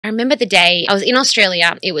I remember the day I was in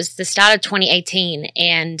Australia. It was the start of 2018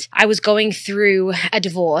 and I was going through a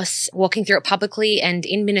divorce, walking through it publicly and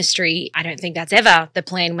in ministry. I don't think that's ever the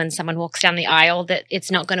plan when someone walks down the aisle, that it's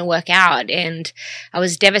not going to work out. And I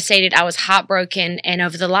was devastated. I was heartbroken. And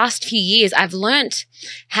over the last few years, I've learned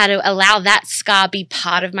how to allow that scar be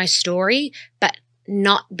part of my story, but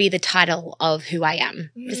not be the title of who I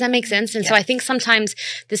am. Does that make sense? And so I think sometimes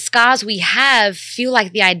the scars we have feel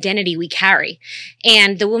like the identity we carry.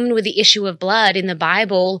 And the woman with the issue of blood in the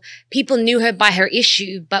Bible, people knew her by her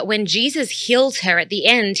issue, but when Jesus healed her at the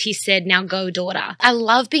end, he said, "Now go, daughter." I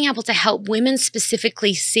love being able to help women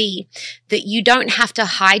specifically see that you don't have to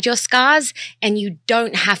hide your scars and you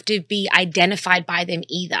don't have to be identified by them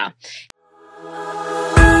either.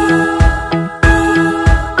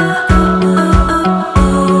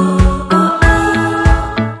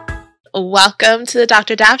 Welcome to the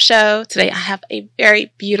Daf Show. Today I have a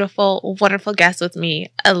very beautiful, wonderful guest with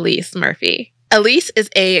me, Elyse Murphy. Elyse is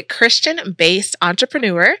a Christian-based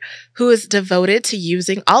entrepreneur who is devoted to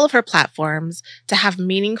using all of her platforms to have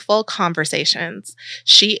meaningful conversations.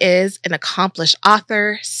 She is an accomplished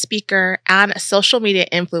author, speaker, and social media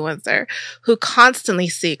influencer who constantly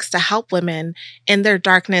seeks to help women in their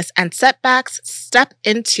darkness and setbacks step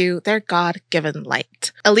into their God-given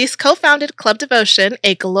light. Elyse co-founded Club Devotion,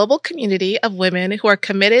 a global community of women who are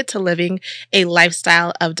committed to living a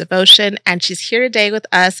lifestyle of devotion, and she's here today with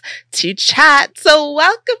us to chat. So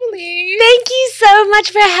welcome, Elyse. Thank you so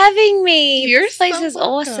much for having me. This place is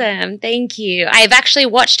awesome. Thank you. I've actually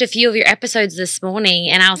watched a few of your episodes this morning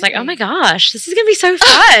and I was like, oh my gosh, this is going to be so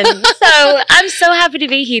fun. So I'm so happy to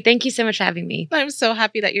be here. Thank you so much for having me. I'm so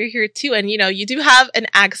happy that you're here too. And you do have an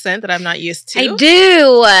accent that I'm not used to. I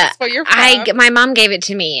do. That's where you're from. My mom gave it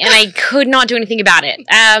to me and I could not do anything about it.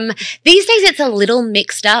 These days it's a little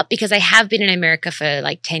mixed up because I have been in America for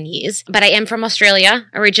like 10 years, but I am from Australia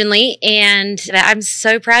originally and I'm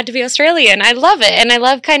so proud to be Australian. I love it. And I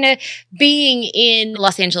love kind of being in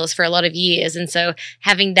Los Angeles for a lot of years. And so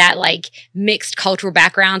having that like mixed cultural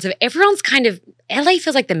backgrounds of everyone's kind of, LA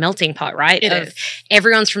feels like the melting pot, right? It is.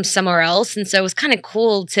 Everyone's from somewhere else. And so it was kind of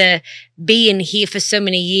cool to be in here for so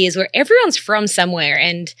many years where everyone's from somewhere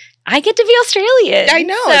and I get to be Australian. I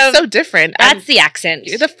know. It's so different. That's the accent.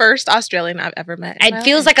 You're the first Australian I've ever met. It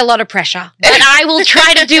feels like a lot of pressure, but I will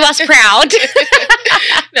try to do us proud.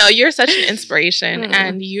 No, you're such an inspiration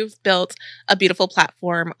and you've built a beautiful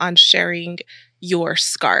platform on sharing your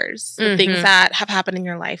scars, the things that have happened in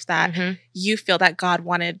your life that you feel that God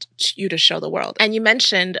wanted you to show the world. And you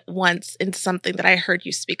mentioned once in something that I heard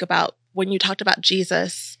you speak about when you talked about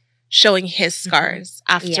Jesus showing his scars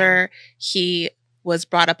after he was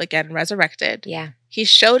brought up again, resurrected. Yeah. He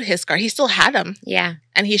showed his scar. He still had them. Yeah.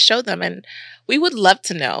 And he showed them. And we would love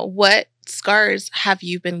to know, what scars have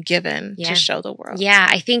you been given to show the world? Yeah,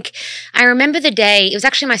 I remember the day, it was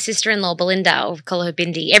actually my sister-in-law, Belinda, or call her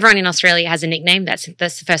Bindi. Everyone in Australia has a nickname. That's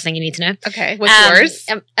the first thing you need to know. Okay, what's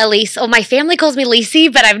yours? Elyse. Or my family calls me Lacey,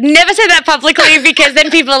 but I've never said that publicly because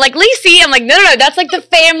then people are like, Lacey. I'm like, no, that's like the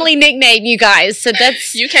family nickname, you guys. So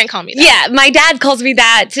that's... You can't call me that. Yeah, my dad calls me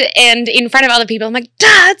that. And in front of other people, I'm like,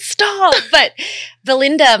 Dad, stop. But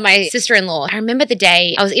Belinda, my sister-in-law, I remember the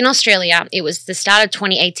day I was in Australia. It was the start of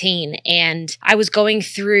 2018 and I was going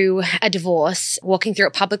through a divorce, walking through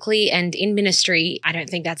it publicly and in ministry. I don't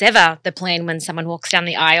think that's ever the plan when someone walks down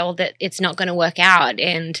the aisle, that it's not going to work out.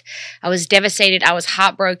 And I was devastated. I was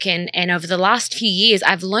heartbroken. And over the last few years,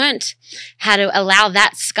 I've learned how to allow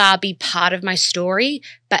that scar be part of my story,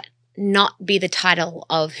 but not be the title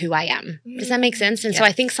of who I am. Does that make sense? And so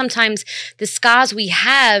I think sometimes the scars we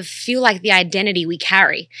have feel like the identity we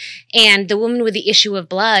carry. And the woman with the issue of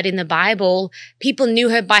blood in the Bible, people knew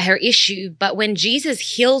her by her issue, but when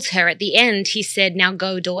Jesus healed her at the end, he said, "Now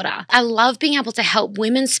go, daughter." I love being able to help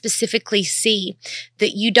women specifically see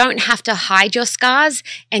that you don't have to hide your scars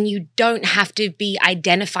and you don't have to be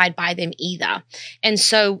identified by them either. And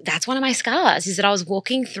so that's one of my scars, is that I was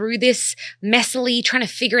walking through this messily, trying to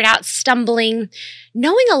figure it out, stumbling,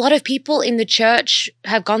 knowing a lot of people in the church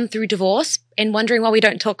have gone through divorce and wondering why we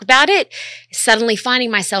don't talk about it, suddenly finding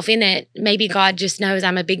myself in it. Maybe God just knows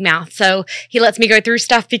I'm a big mouth, so he lets me go through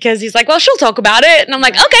stuff because he's like, well, she'll talk about it. And I'm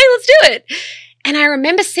like, okay, let's do it. And I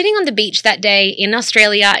remember sitting on the beach that day in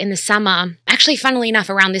Australia in the summer, actually, funnily enough,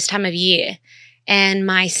 around this time of year. And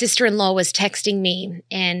my sister-in-law was texting me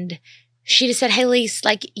and she just said, hey, Elyse,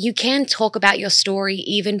 like, you can talk about your story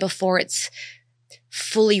even before it's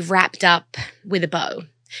fully wrapped up with a bow.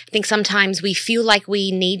 I think sometimes we feel like we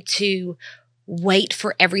need to wait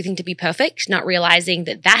for everything to be perfect, not realizing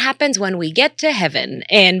that that happens when we get to heaven.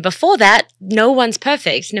 And before that, no one's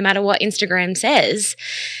perfect, no matter what Instagram says.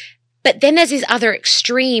 But then there's this other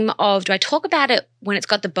extreme of, do I talk about it when it's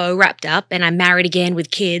got the bow wrapped up and I'm married again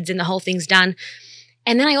with kids and the whole thing's done?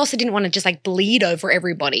 And then I also didn't want to just like bleed over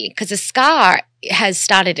everybody because a scar has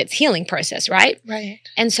started its healing process, right? Right.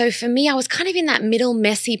 And so for me, I was kind of in that middle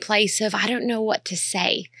messy place of I don't know what to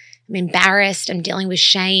say. I'm embarrassed. I'm dealing with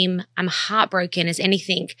shame. I'm heartbroken as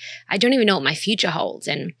anything. I don't even know what my future holds.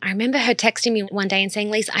 And I remember her texting me one day and saying,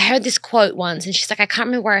 Lise, I heard this quote once. And she's like, I can't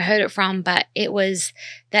remember where I heard it from, but it was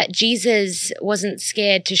that Jesus wasn't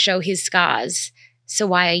scared to show his scars. So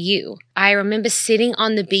why are you? I remember sitting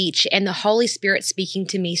on the beach and the Holy Spirit speaking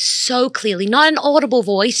to me so clearly, not an audible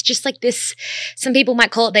voice, just like this. Some people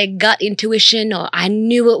might call it their gut intuition, or I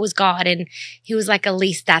knew it was God. And he was like,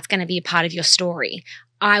 Elyse, that's going to be a part of your story.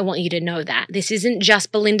 I want you to know that. This isn't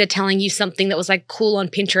just Belinda telling you something that was like cool on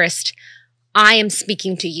Pinterest. I am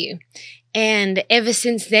speaking to you. And ever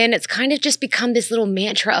since then, it's kind of just become this little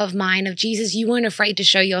mantra of mine of Jesus, you weren't afraid to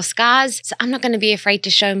show your scars, so I'm not going to be afraid to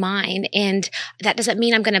show mine. And that doesn't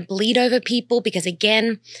mean I'm going to bleed over people because,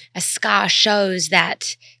 again, a scar shows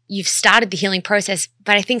that you've started the healing process.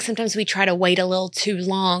 But I think sometimes we try to wait a little too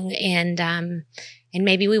long and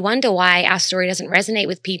maybe we wonder why our story doesn't resonate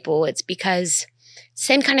with people. It's because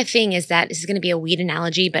same kind of thing is that this is going to be a weird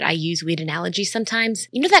analogy, but I use weird analogies sometimes.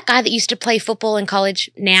 You know that guy that used to play football in college?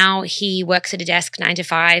 Now he works at a desk 9 to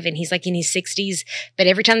 5 and he's like in his 60s. But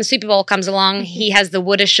every time the Super Bowl comes along, he has the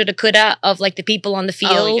woulda, shoulda, coulda of like the people on the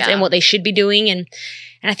field and what they should be doing. And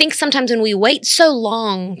I think sometimes when we wait so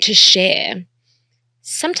long to share,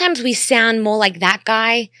 sometimes we sound more like that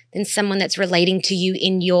guy than someone that's relating to you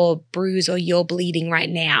in your bruise or your bleeding right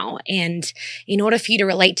now. And in order for you to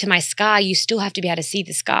relate to my scar, you still have to be able to see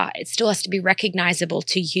the scar. It still has to be recognizable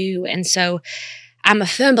to you. And so I'm a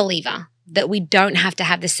firm believer that we don't have to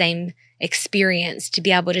have the same experience to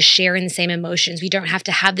be able to share in the same emotions. We don't have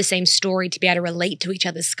to have the same story to be able to relate to each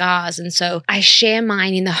other's scars. And so I share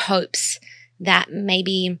mine in the hopes that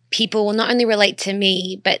maybe people will not only relate to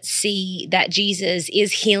me, but see that Jesus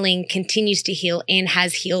is healing, continues to heal, and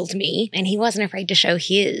has healed me. And he wasn't afraid to show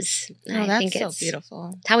his. Oh, that's so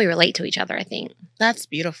beautiful. It's how we relate to each other, I think. That's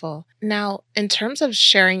beautiful. Now, in terms of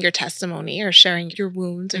sharing your testimony or sharing your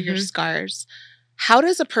wounds or your scars, how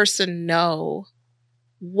does a person know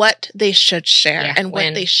what they should share and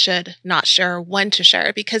what they should not share, or when to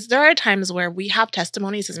share? Because there are times where we have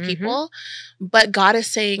testimonies as people, but God is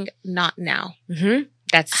saying, not now.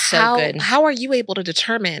 That's so good. How are you able to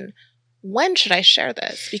determine when should I share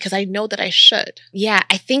this? Because I know that I should. Yeah,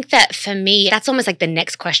 I think that for me, that's almost like the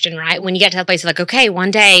next question, right? When you get to that place of like, okay,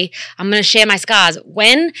 one day I'm going to share my scars.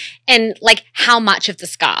 When? And like how much of the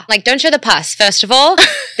scar? Like don't show the pus, first of all.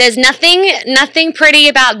 There's nothing pretty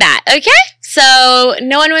about that, okay? So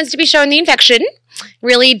no one wants to be showing the infection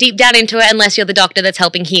really deep down into it unless you're the doctor that's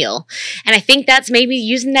helping heal. And I think that's maybe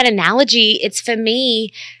using that analogy. It's for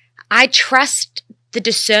me, I trust the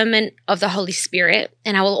discernment of the Holy Spirit.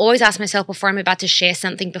 And I will always ask myself before I'm about to share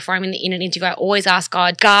something, before I'm in an interview, I always ask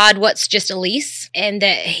God, what's just Elyse? And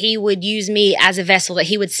that he would use me as a vessel, that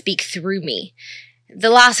he would speak through me. The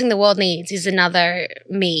last thing the world needs is another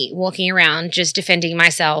me walking around just defending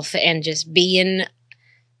myself and just being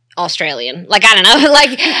Australian. Like, I don't know.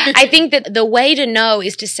 Like, I think that the way to know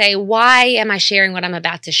is to say, why am I sharing what I'm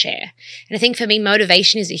about to share? And I think for me,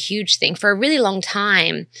 motivation is a huge thing. For a really long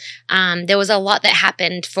time, there was a lot that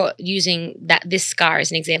happened for using this scar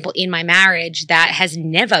as an example in my marriage that has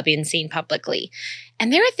never been seen publicly.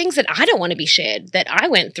 And there are things that I don't want to be shared that I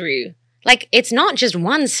went through. Like, it's not just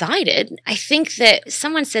one-sided. I think that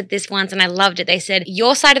someone said this once and I loved it. They said,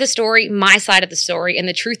 your side of the story, my side of the story, and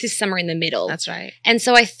the truth is somewhere in the middle. That's right. And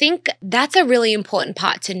so I think that's a really important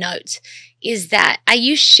part to note, is that are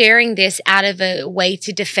you sharing this out of a way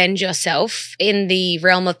to defend yourself in the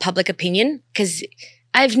realm of public opinion? Because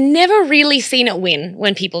I've never really seen it win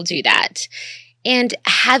when people do that. And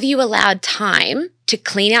have you allowed time to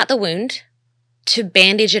clean out the wound, to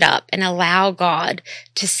bandage it up and allow God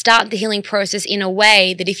to start the healing process in a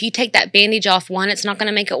way that if you take that bandage off, one, it's not going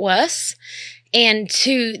to make it worse. And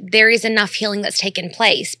two, there is enough healing that's taken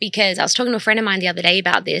place. Because I was talking to a friend of mine the other day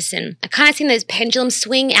about this, and I kind of seen this pendulum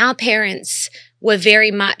swing. Our parents were very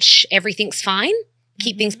much everything's fine.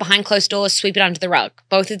 Keep things behind closed doors, sweep it under the rug.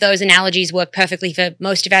 Both of those analogies work perfectly for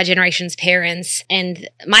most of our generation's parents. And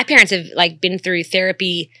my parents have like been through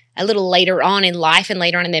therapy a little later on in life and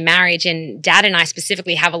later on in their marriage. And Dad and I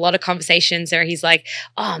specifically have a lot of conversations where he's like,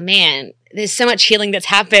 oh man, there's so much healing that's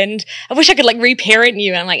happened. I wish I could like reparent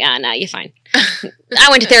you. And I'm like, no, you're fine. I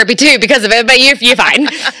went to therapy too because of it, but you're fine.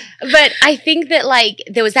 But I think that like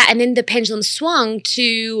there was that, and then the pendulum swung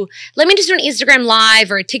to, let me just do an Instagram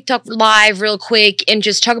live or a TikTok live real quick and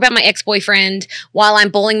just talk about my ex-boyfriend while I'm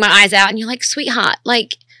bawling my eyes out. And you're like, sweetheart,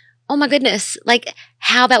 like, oh my goodness, like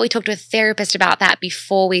how about we talk to a therapist about that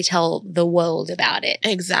before we tell the world about it?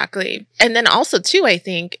 Exactly. And then also too, I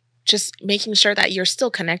think just making sure that you're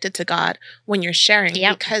still connected to God when you're sharing.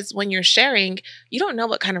 Yep. Because when you're sharing, you don't know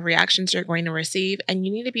what kind of reactions you're going to receive. And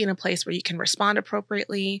you need to be in a place where you can respond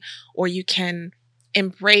appropriately, or you can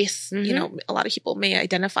embrace, you know, a lot of people may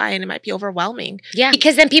identify and it might be overwhelming. Yeah.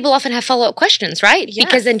 Because then people often have follow-up questions, right? Yes.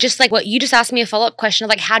 Because then just like what you just asked me a follow-up question of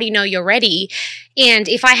like, how do you know you're ready? And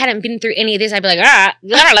if I hadn't been through any of this, I'd be like, I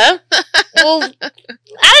don't know. Well,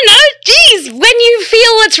 I don't know. Geez, when you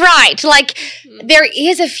feel it's right. Like there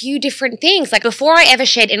is a few different things. Like before I ever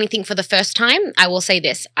shared anything for the first time, I will say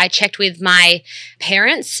this. I checked with my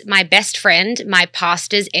parents, my best friend, my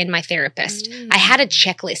pastors, and my therapist. I had a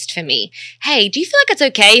checklist for me. Hey, do you feel like it's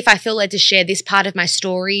okay if I feel led to share this part of my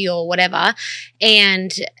story or whatever?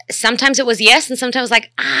 And sometimes it was yes, and sometimes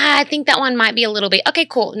like, I think that one might be a little bit, okay,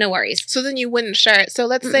 cool, no worries. So then you wouldn't share it. So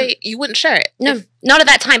let's say you wouldn't share it. No, not at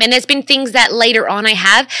that time. And there's been things that later on I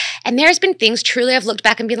have, and there's been things truly I've looked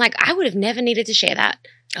back and been like, I would have never needed to share that.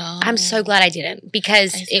 Oh. I'm so glad I didn't,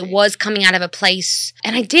 because it was coming out of a place,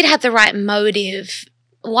 and I did have the right motive.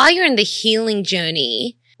 While you're in the healing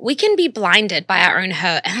journey, we can be blinded by our own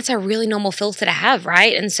hurt, and that's a really normal filter to have,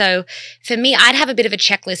 right? And so for me, I'd have a bit of a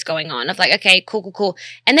checklist going on of like, okay, cool.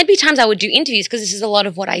 And there'd be times I would do interviews, because this is a lot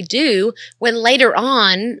of what I do, when later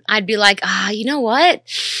on I'd be like, you know what?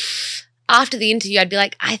 After the interview, I'd be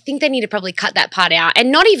like, I think they need to probably cut that part out.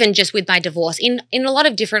 And not even just with my divorce, in a lot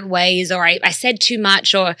of different ways, or I said too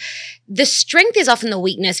much, or the strength is often the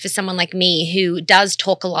weakness for someone like me who does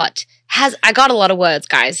talk a lot. I got a lot of words,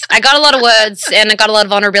 guys. I got a lot of words and I got a lot of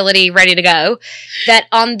vulnerability ready to go. That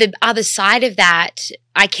on the other side of that,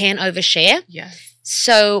 I can overshare. Yes.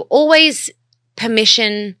 So always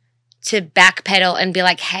permission to backpedal and be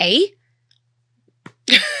like, hey,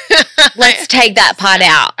 let's take that part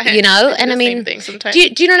out, you know? And I mean, do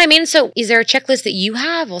you know what I mean? So is there a checklist that you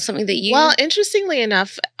have or something that you... Well, interestingly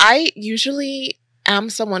enough, I usually am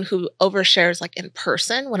someone who overshares like in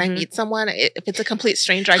person when I meet someone. If it's a complete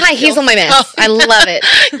stranger, hi, here's on my mess. I love it.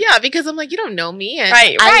 Yeah, because I'm like, you don't know me. And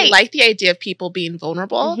right. I like the idea of people being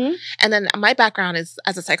vulnerable. And then my background is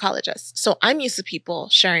as a psychologist. So I'm used to people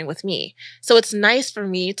sharing with me. So it's nice for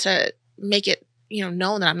me to make it, you know,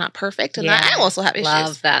 known that I'm not perfect and that I also have issues.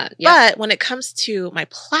 Love that. Yep. But when it comes to my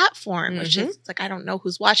platform, which is like, I don't know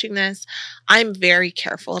who's watching this, I'm very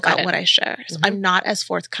careful about what I share. So I'm not as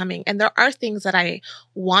forthcoming. And there are things that I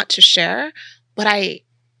want to share, but I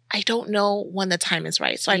don't know when the time is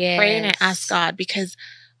right. So I pray and I ask God, because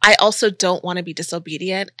I also don't want to be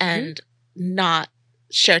disobedient and not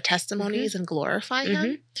share testimonies and glorify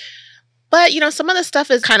Him. But, you know, some of the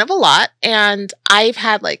stuff is kind of a lot. And I've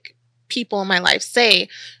had like people in my life say,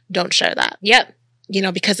 don't share that. Yep. You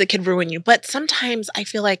know, because it could ruin you. But sometimes I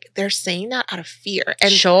feel like they're saying that out of fear.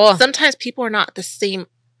 And sometimes people are not at the same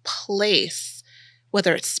place,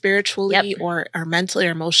 whether it's spiritually or mentally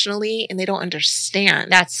or emotionally, and they don't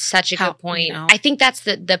understand. That's such a good point. You know? I think that's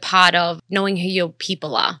the part of knowing who your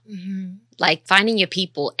people are. Like finding your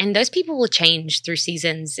people, and those people will change through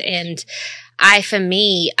seasons. And for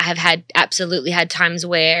me, I have absolutely had times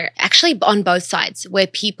where, actually on both sides, where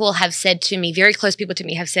people have said to me, very close people to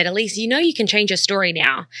me have said, Elyse, you know, you can change your story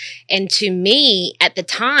now. And to me at the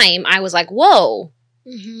time, I was like, whoa.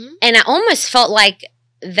 And I almost felt like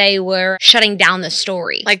they were shutting down the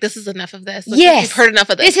story. Like, this is enough of this. Like, yes. You've heard enough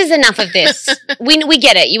of this. This is enough of this. we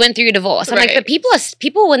get it. You went through your divorce. I'm like, but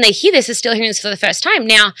people, when they hear this, are still hearing this for the first time.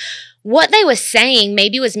 Now, what they were saying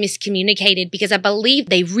maybe was miscommunicated, because I believe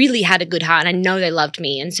they really had a good heart and I know they loved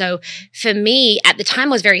me. And so for me at the time,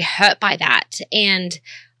 I was very hurt by that. And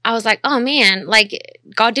I was like, oh man, like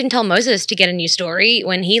God didn't tell Moses to get a new story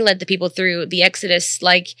when he led the people through the Exodus,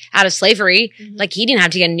 like out of slavery. Like he didn't have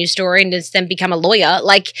to get a new story and just then become a lawyer.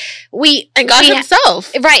 Like and God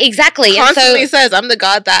himself. Right, exactly. Constantly says, I'm the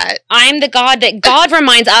God that God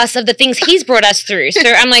reminds us of the things he's brought us through. So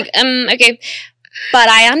I'm like, okay. But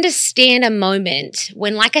I understand a moment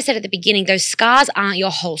when, like I said at the beginning, those scars aren't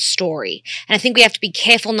your whole story. And I think we have to be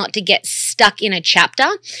careful not to get stuck in a chapter.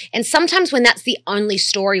 And sometimes when that's the only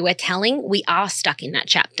story we're telling, we are stuck in that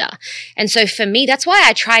chapter. And so for me, that's why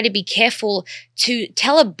I try to be careful to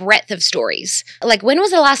tell a breadth of stories. Like, when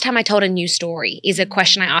was the last time I told a new story is a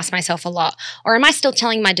question I ask myself a lot. Or am I still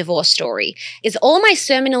telling my divorce story? Is all my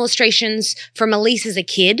sermon illustrations from Elyse as a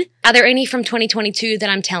kid? Are there any from 2022 that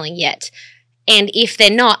I'm telling yet? And if they're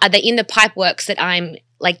not, are they in the pipe works that I'm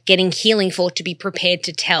like getting healing for to be prepared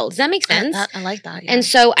to tell? Does that make sense? I like that. Yeah. And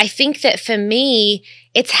so I think that for me,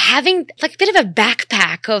 it's having like a bit of a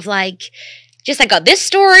backpack of like, just I got this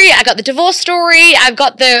story, I got the divorce story, I've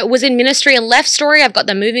got the was in ministry and left story, I've got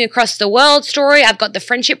the moving across the world story, I've got the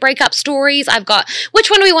friendship breakup stories, I've got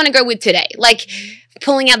which one do we want to go with today? Like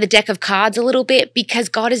pulling out the deck of cards a little bit because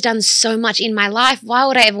God has done so much in my life. Why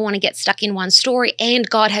would I ever want to get stuck in one story? And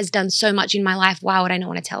God has done so much in my life. Why would I not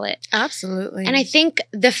want to tell it? Absolutely. And I think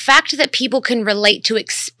the fact that people can relate to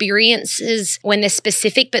experiences when they're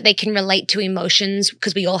specific, but they can relate to emotions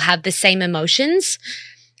because we all have the same emotions.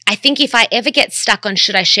 I think if I ever get stuck on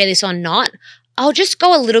should I share this or not, I'll just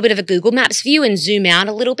go a little bit of a Google Maps view and zoom out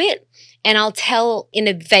a little bit. And I'll tell in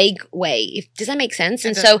a vague way. Does that make sense?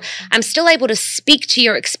 And so I'm still able to speak to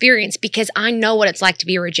your experience because I know what it's like to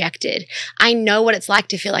be rejected. I know what it's like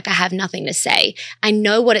to feel like I have nothing to say. I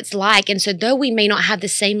know what it's like. And so though we may not have the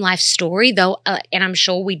same life story, and I'm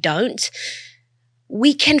sure we don't,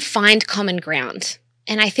 we can find common ground.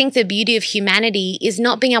 And I think the beauty of humanity is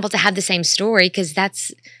not being able to have the same story because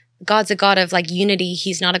God's a God of like unity.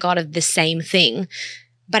 He's not a God of the same thing.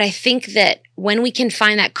 But I think that when we can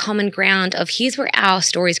find that common ground of here's where our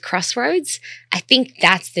stories crossroads, I think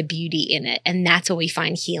that's the beauty in it. And that's where we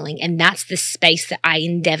find healing. And that's the space that I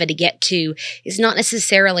endeavor to get to is not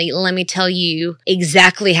necessarily, let me tell you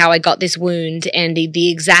exactly how I got this wound and the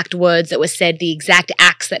exact words that were said, the exact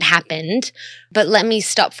acts that happened. But let me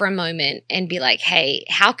stop for a moment and be like, hey,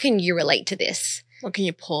 how can you relate to this? What can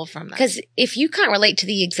you pull from that? Because if you can't relate to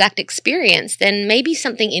the exact experience, then maybe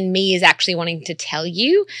something in me is actually wanting to tell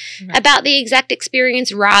you about the exact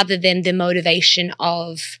experience rather than the motivation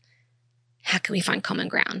of how can we find common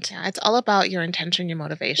ground? Yeah, it's all about your intention, your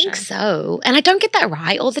motivation. I think so. And I don't get that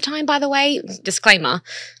right all the time, by the way. Disclaimer.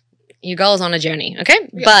 Your goal is on a journey,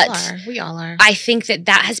 okay? We all are. I think that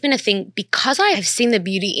has been a thing because I have seen the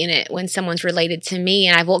beauty in it when someone's related to me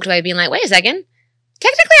and I've walked away being like, wait a second.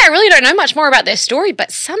 Technically, I really don't know much more about their story,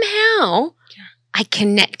 but somehow I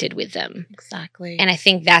connected with them. Exactly. And I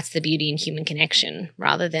think that's the beauty in human connection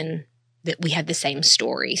rather than that we have the same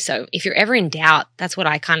story. So if you're ever in doubt, that's what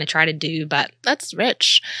I kind of try to do. But that's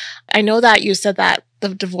rich. I know that you said that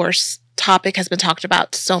the divorce topic has been talked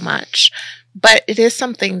about so much, but it is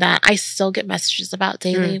something that I still get messages about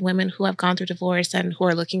daily, women who have gone through divorce and who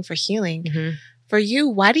are looking for healing. Mm-hmm. For you,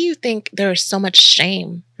 why do you think there is so much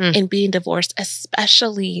shame in being divorced,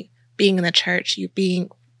 especially being in the church?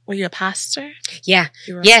 Were you a pastor? Yeah.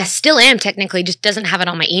 Still am technically, just doesn't have it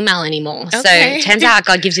on my email anymore. Okay. So it turns out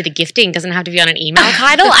God gives you the gifting, doesn't have to be on an email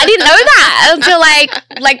title. I didn't know that until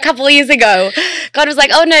like a couple of years ago. God was like,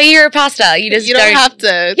 oh no, you're a pastor. You don't have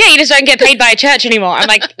to. Yeah, you just don't get paid by a church anymore. I'm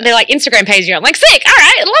like, they're like, Instagram pays you. I'm like, sick. All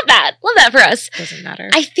right. Love that. Love that for us. Doesn't matter.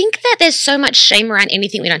 I think that there's so much shame around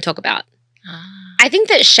anything we don't talk about. I think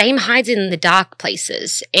that shame hides in the dark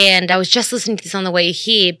places. And I was just listening to this on the way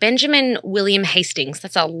here. Benjamin William Hastings,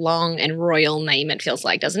 that's a long and royal name, it feels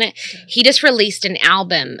like, doesn't it? Okay. He just released an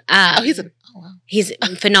album. He's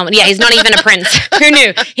phenomenal. Yeah, he's not even a prince. Who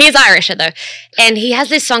knew? He's Irish, though. And he has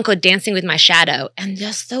this song called Dancing with My Shadow. And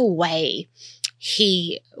just the way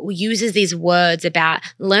he uses these words about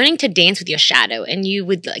learning to dance with your shadow and you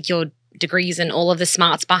with like your degrees and all of the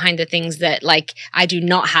smarts behind the things that like I do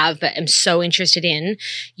not have but am so interested in,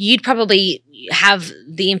 you'd probably have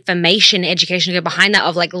the information, education to go behind that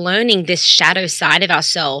of like learning this shadow side of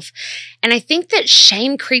ourselves. And I think that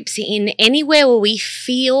shame creeps in anywhere where we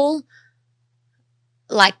feel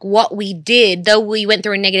like what we did, though we went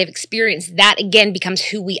through a negative experience, that again becomes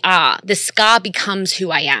who we are. The scar becomes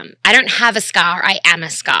who I am. I don't have a scar, I am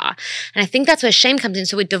a scar. And I think that's where shame comes in.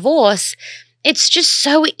 So with divorce, it's just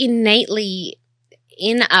so innately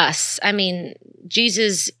in us. I mean,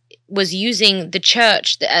 Jesus was using the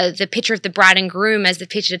church, the picture of the bride and groom as the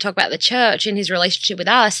picture to talk about the church and his relationship with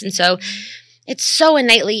us. And so it's so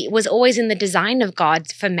innately was always in the design of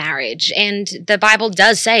God for marriage. And the Bible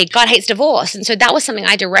does say God hates divorce. And so that was something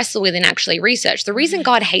I had to wrestle with and actually research. The reason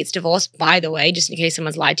God hates divorce, by the way, just in case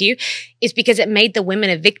someone's lied to you, is because it made the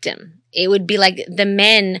women a victim. It would be like the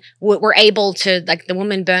men were able to, like the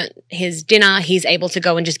woman burnt his dinner, he's able to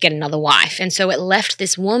go and just get another wife. And so it left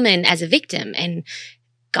this woman as a victim. And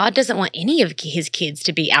God doesn't want any of his kids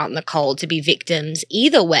to be out in the cold, to be victims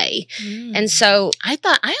either way. And so I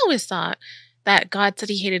always thought that God said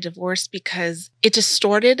he hated divorce because it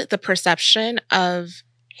distorted the perception of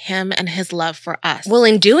him and his love for us. Well,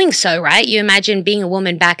 in doing so, right, you imagine being a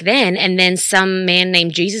woman back then and then some man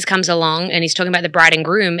named Jesus comes along and he's talking about the bride and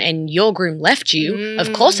groom and your groom left you.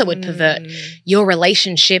 Of course it would pervert your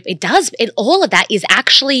relationship. All of that is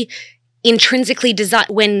actually intrinsically designed.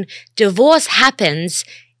 When divorce happens,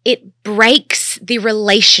 it breaks the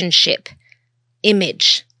relationship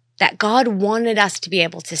image that God wanted us to be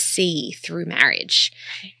able to see through marriage.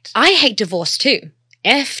 Right. I hate divorce too.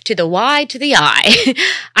 F to the Y to the I.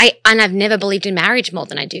 I've never believed in marriage more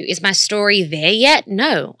than I do. Is my story there yet?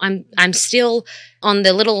 No. I'm still on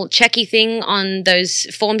the little checky thing on those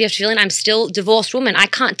forms you have to fill in. I'm still divorced woman. I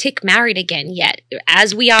can't tick married again yet,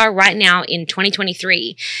 as we are right now in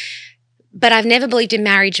 2023. But I've never believed in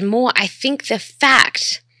marriage more. I think the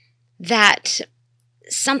fact that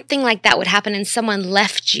something like that would happen and someone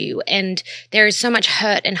left you and there is so much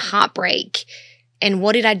hurt and heartbreak and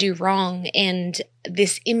what did I do wrong? And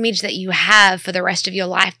this image that you have for the rest of your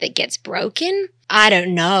life that gets broken, I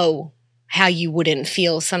don't know how you wouldn't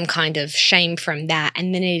feel some kind of shame from that.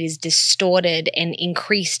 And then it is distorted and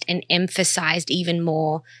increased and emphasized even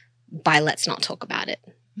more by let's not talk about it.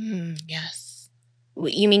 Yes.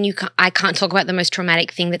 You mean I can't talk about the most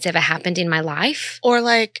traumatic thing that's ever happened in my life? Or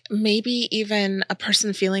like maybe even a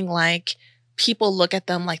person feeling like people look at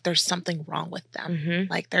them like there's something wrong with them,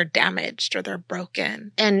 like they're damaged or they're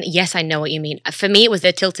broken. And yes, I know what you mean. For me, it was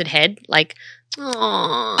their tilted head. Like,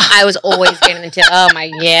 oh, I was always getting the tilt. Oh my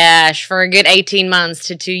gosh, for a good 18 months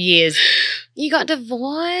to 2 years. You got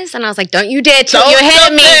divorced? And I was like, don't you dare tilt your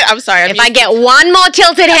head at me. I'm sorry. If I get one more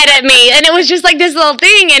tilted head at me. And it was just like this little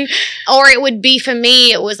thing. Or it would be for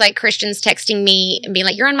me, it was like Christians texting me and being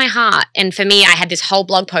like, you're on my heart. And for me, I had this whole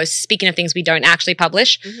blog post, speaking of things we don't actually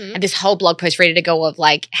publish, I had this whole blog post ready to go of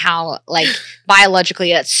like how like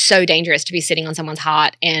biologically it's so dangerous to be sitting on someone's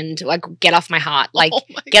heart and like get off my heart. Like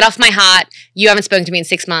get off my heart. You haven't spoken to me in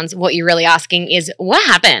 6 months. What you're really asking is what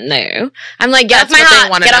happened though? I'm like, get off my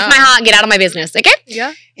heart, get off my heart, get out of my business. Okay?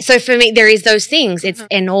 Yeah. So for me, there is those things. It's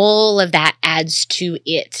and all of that adds to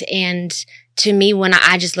it. And to me, when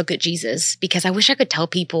I just look at Jesus, because I wish I could tell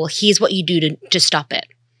people, here's what you do to stop it.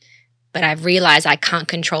 But I've realized I can't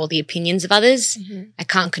control the opinions of others. I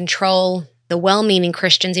can't control the well-meaning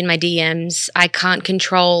Christians in my DMs. I can't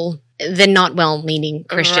control the not well-meaning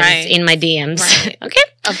Christians in my DMs. Right. Okay?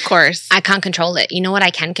 Of course. I can't control it. You know what I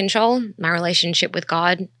can control? My relationship with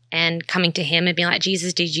God and coming to him and being like,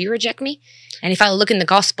 Jesus, did you reject me? And if I look in the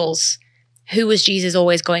Gospels, who was Jesus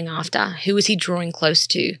always going after? Who was he drawing close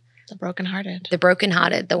to? The brokenhearted. The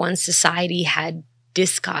brokenhearted, the ones society had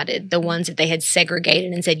discarded, the ones that they had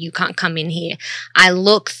segregated and said, you can't come in here. I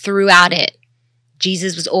look throughout it.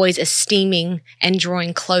 Jesus was always esteeming and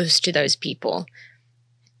drawing close to those people.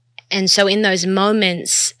 And so in those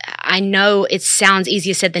moments, I know it sounds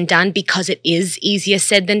easier said than done because it is easier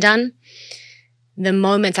said than done. The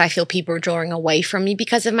moments I feel people are drawing away from me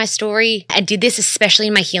because of my story. I did this especially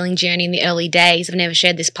in my healing journey in the early days. I've never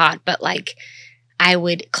shared this part, but like I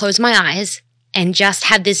would close my eyes and just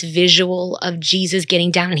have this visual of Jesus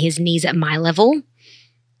getting down on his knees at my level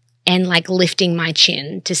and like lifting my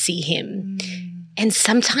chin to see him. And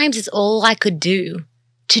sometimes it's all I could do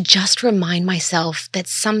to just remind myself that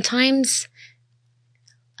sometimes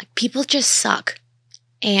like people just suck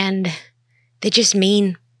and they're just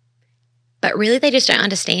mean. But really, they just don't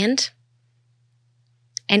understand.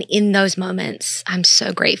 And in those moments, I'm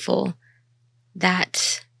so grateful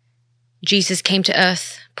that Jesus came to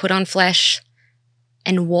earth, put on flesh,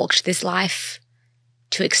 and walked this life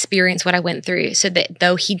to experience what I went through so that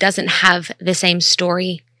though he doesn't have the same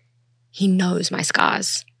story, he knows my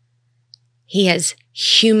scars. He has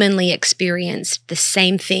humanly experienced the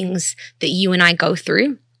same things that you and I go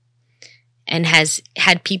through. And has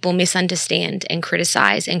had people misunderstand and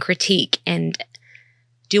criticize and critique and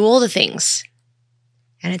do all the things.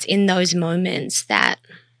 And it's in those moments that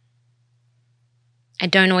I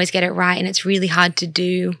don't always get it right and it's really hard to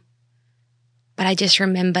do. But I just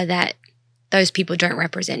remember that those people don't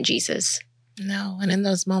represent Jesus. No. And in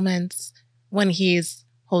those moments when he's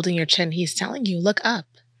holding your chin, he's telling you, look up,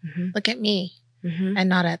 look at me. And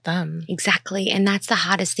not at them. Exactly. And that's the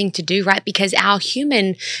hardest thing to do, right? Because our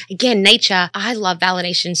human, again, nature, I love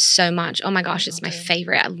validation so much. Oh my gosh, it's my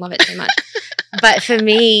favorite. I love it so much. But for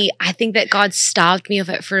me, I think that God starved me of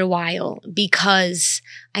it for a while because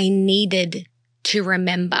I needed to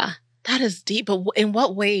remember. That is deep. But in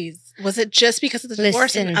what ways? Was it just because of the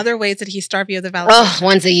divorce? In other ways did he starve you of the validation? Oh,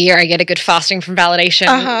 once a year I get a good fasting from validation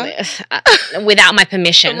without my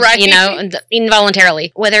permission, you know,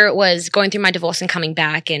 involuntarily. Whether it was going through my divorce and coming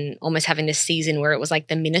back and almost having this season where it was like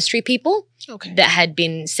the ministry people that had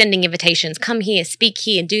been sending invitations, come here, speak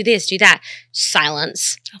here, do this, do that.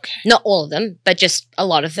 Silence. Not all of them, but just a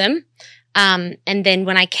lot of them. And then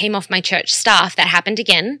when I came off my church staff, that happened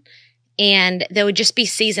again. And there would just be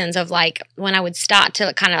seasons of like when I would start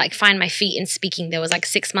to kind of like find my feet in speaking. There was like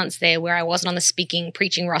 6 months there where I wasn't on the speaking,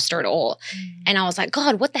 preaching roster at all. And I was like,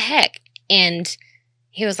 God, what the heck? And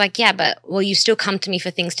he was like, yeah, but will you still come to me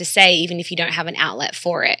for things to say even if you don't have an outlet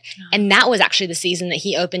for it? And that was actually the season that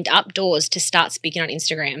he opened up doors to start speaking on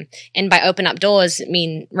Instagram. And by open up doors,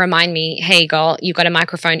 remind me, hey, girl, you've got a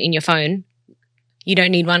microphone in your phone. You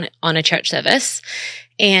don't need one on a church service.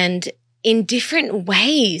 And in different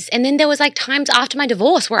ways. And then there was like times after my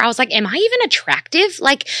divorce where I was like, am I even attractive?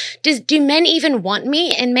 Like, do men even want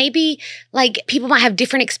me? And maybe like people might have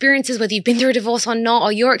different experiences, whether you've been through a divorce or not,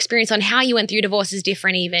 or your experience on how you went through divorce is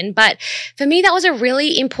different even. But for me, that was a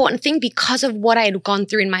really important thing because of what I had gone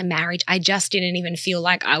through in my marriage. I just didn't even feel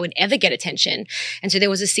like I would ever get attention. And so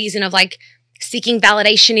there was a season of like seeking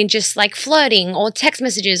validation in just like flirting or text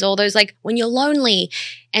messages or those like when you're lonely.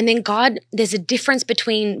 And then God, there's a difference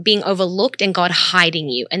between being overlooked and God hiding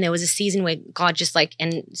you. And there was a season where God just like,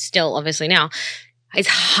 and still obviously now, is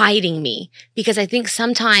hiding me because I think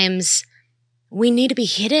sometimes we need to be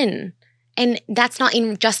hidden. And that's not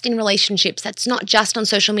just in relationships. That's not just on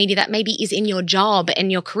social media. That maybe is in your job and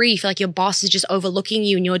your career. You feel like your boss is just overlooking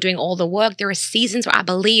you and you're doing all the work. There are seasons where I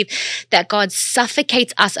believe that God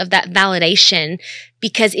suffocates us of that validation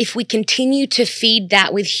because if we continue to feed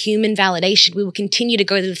that with human validation, we will continue to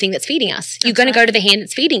go to the thing that's feeding us. You're going to go to the hand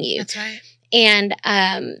that's feeding you. That's right. And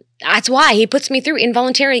that's why he puts me through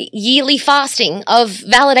involuntary yearly fasting of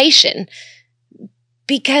validation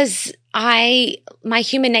because I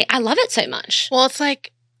love it so much. Well, it's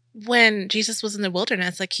like when Jesus was in the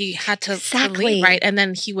wilderness, like he had to Exactly. leave, right? And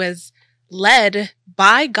then he was led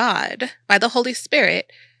by God, by the Holy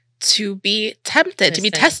Spirit, to be tempted, to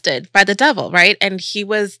be tested by the devil, right? And he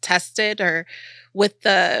was tested or with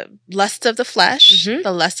the lust of the flesh,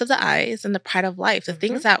 the lust of the eyes, and the pride of life, the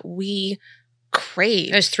things that we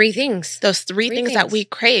crave. Those three things. Those three things that we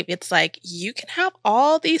crave. It's like you can have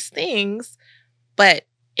all these things, but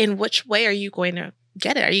in which way are you going to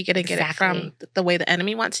get it? Are you going to get it from the way the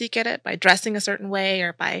enemy wants you to get it, by dressing a certain way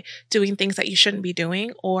or by doing things that you shouldn't be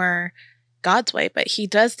doing, or God's way? But he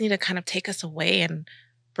does need to kind of take us away and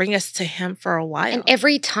bring us to him for a while. And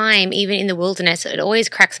every time, even in the wilderness, it always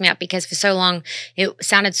cracks me up because for so long it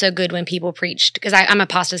sounded so good when people preached, because I'm a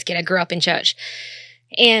pastor's kid. I grew up in church.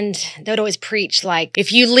 And they would always preach like,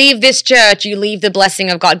 if you leave this church, you leave the blessing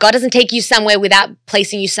of God. God doesn't take you somewhere without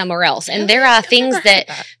placing you somewhere else. And there are things that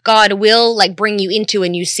God will like bring you into a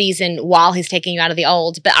new season while he's taking you out of the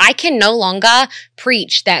old. But I can no longer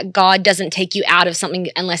preach that God doesn't take you out of something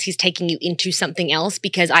unless he's taking you into something else,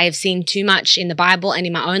 because I have seen too much in the Bible and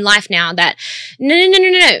in my own life now that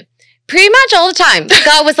no. Pretty much all the time.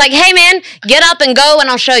 God was like, hey man, get up and go and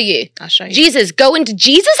I'll show you. Jesus had to go in the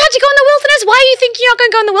wilderness? Why do you think you're not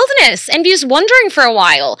going to go in the wilderness and be just wandering for a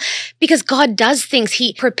while? Because God does things.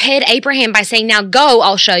 He prepared Abraham by saying, now go,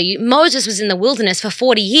 I'll show you. Moses was in the wilderness for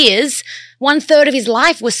 40 years. 1/3 of his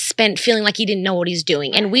life was spent feeling like he didn't know what he was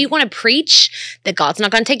doing. And we want to preach that God's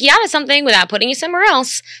not going to take you out of something without putting you somewhere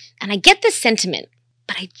else. And I get this sentiment,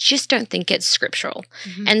 but I just don't think it's scriptural.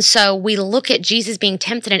 And so we look at Jesus being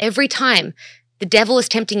tempted, and every time the devil is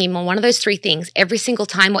tempting him on one of those three things, every single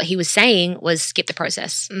time what he was saying was skip the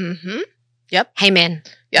process. Yep. Hey, man.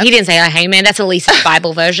 Yep. He didn't say, oh, hey, man. That's Elyse's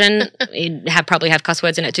Bible version. It'd probably have cuss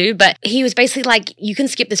words in it too. But he was basically like, you can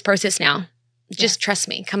skip this process now. Just trust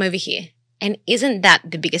me. Come over here. And isn't that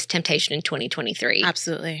the biggest temptation in 2023?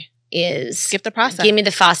 Absolutely. Is skip the process. Give me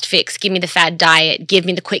the fast fix, give me the fad diet, give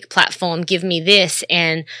me the quick platform, give me this.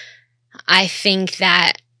 And I think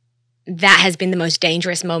that has been the most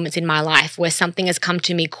dangerous moments in my life, where something has come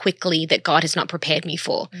to me quickly that God has not prepared me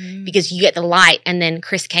for. Because you get the light, and then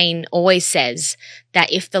Chris Kane always says that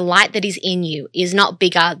if the light that is in you is not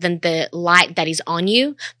bigger than the light that is on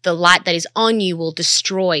you, the light that is on you will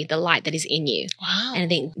destroy the light that is in you. Wow. And I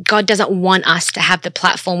think God doesn't want us to have the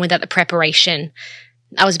platform without the preparation.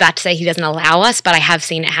 I was about to say he doesn't allow us, but I have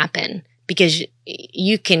seen it happen, because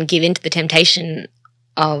you can give into the temptation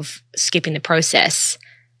of skipping the process,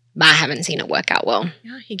 but I haven't seen it work out well.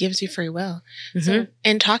 Yeah, he gives you free will. So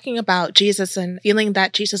in talking about Jesus and feeling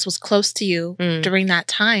that Jesus was close to you during that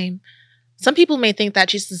time, some people may think that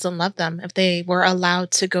Jesus doesn't love them if they were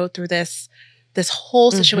allowed to go through this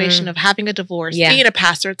whole situation of having a divorce, being a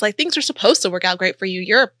pastor. It's like things are supposed to work out great for you.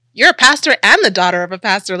 You're a pastor and the daughter of a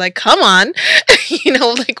pastor. Like, come on.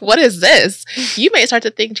 Like, what is this? You may start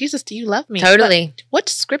to think, Jesus, do you love me? Totally. But what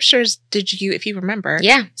scriptures did you, if you remember?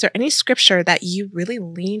 Yeah. Is there any scripture that you really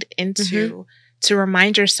leaned into to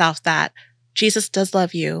remind yourself that Jesus does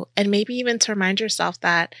love you? And maybe even to remind yourself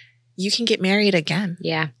that you can get married again.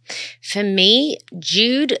 Yeah. For me,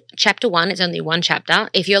 Jude chapter 1, it's only one chapter.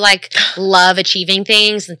 If you're like love achieving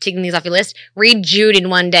things and ticking things off your list, read Jude in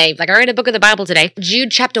one day. Like I read a book of the Bible today.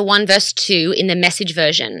 Jude chapter 1 verse 2 in the Message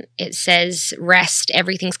version, it says, rest,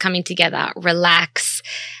 everything's coming together, relax,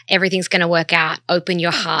 everything's going to work out, open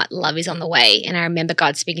your heart, love is on the way. And I remember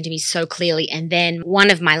God speaking to me so clearly. And then one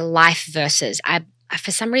of my life verses,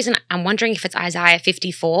 for some reason, I'm wondering if it's Isaiah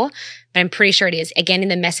 54, but I'm pretty sure it is. Again, in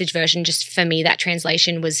the Message version, just for me, that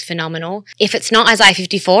translation was phenomenal. If it's not Isaiah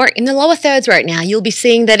 54, in the lower thirds right now, you'll be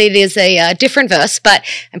seeing that it is a different verse, but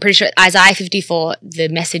I'm pretty sure Isaiah 54, the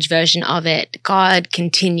Message version of it, God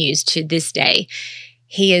continues to this day.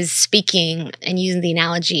 He is speaking and using the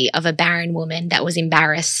analogy of a barren woman that was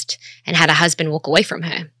embarrassed and had a husband walk away from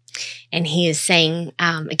her. And he is saying,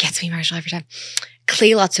 it gets me emotional every time,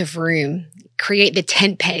 clear lots of room, create the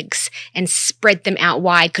tent pegs and spread them out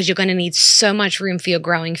wide because you're going to need so much room for your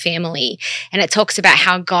growing family. And it talks about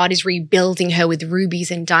how God is rebuilding her with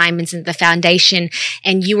rubies and diamonds and the foundation.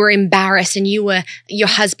 And you were embarrassed and your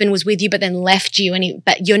husband was with you, but then left you.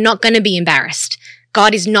 But you're not going to be embarrassed.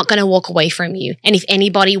 God is not going to walk away from you. And if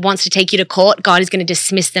anybody wants to take you to court, God is going to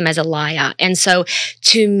dismiss them as a liar. And so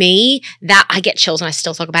to me, that I get chills when I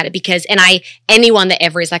still talk about it because, anyone that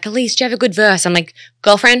ever is like, Elyse, do you have a good verse? I'm like,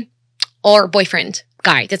 girlfriend or boyfriend,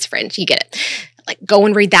 guy, that's a friend. You get it. Like, go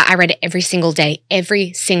and read that. I read it every single day. I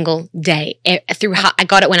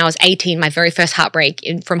got it when I was 18, my very first heartbreak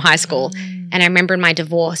from high school. And I remember in my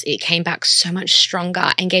divorce, it came back so much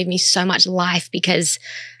stronger and gave me so much life because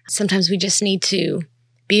sometimes we just need to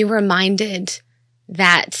be reminded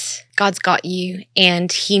that God's got you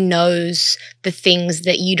and He knows the things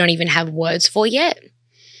that you don't even have words for yet.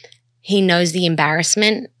 He knows the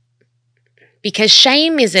embarrassment because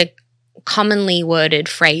shame is a commonly worded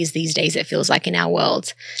phrase these days, it feels like, in our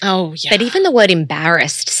world. Oh, yeah. But even the word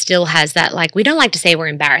embarrassed still has that, like, we don't like to say we're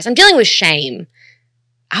embarrassed. I'm dealing with shame.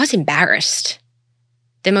 I was embarrassed.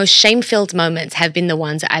 The most shame-filled moments have been the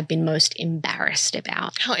ones that I've been most embarrassed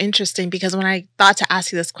about. How interesting, because when I thought to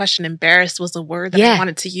ask you this question, embarrassed was a word that I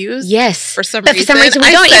wanted to use. Yes. For some reason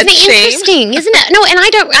we don't. Isn't it interesting, isn't it? No, and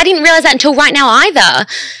I didn't realize that until right now either.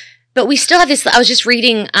 But we still have this. I was just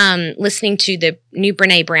reading, listening to the new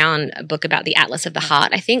Brene Brown book about the Atlas of the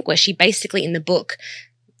Heart, I think, where she basically in the book,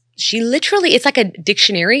 she literally, it's like a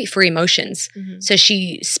dictionary for emotions. Mm-hmm. So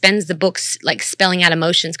she spends the books like spelling out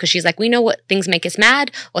emotions because she's like, we know what things make us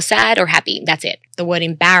mad or sad or happy. That's it. The word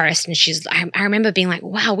embarrassed. And I remember being like,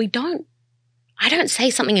 wow, I don't say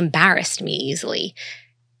something embarrassed me easily.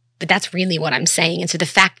 But that's really what I'm saying. And so the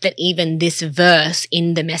fact that even this verse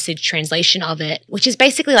in the Message translation of it, which is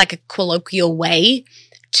basically like a colloquial way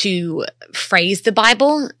to phrase the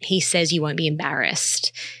Bible, he says you won't be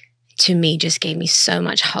embarrassed, to me just gave me so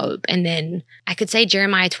much hope. And then I could say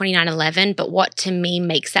Jeremiah 29:11, but what to me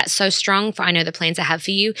makes that so strong, for I know the plans I have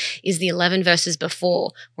for you, is the 11 verses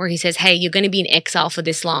before where he says, hey, you're going to be in exile for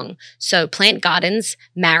this long. So plant gardens,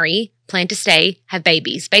 marry, plan to stay, have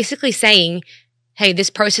babies. Basically saying, hey, this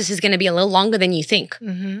process is going to be a little longer than you think.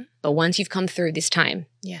 Mm-hmm. But once you've come through this time,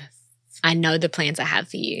 yes, I know the plans I have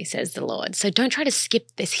for you, says the Lord. So don't try to skip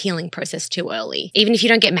this healing process too early. Even if you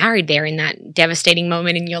don't get married there in that devastating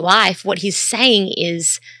moment in your life, what he's saying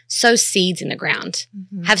is sow seeds in the ground.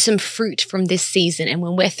 Mm-hmm. Have some fruit from this season. And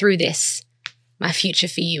when we're through this, my future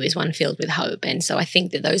for you is one filled with hope. And so I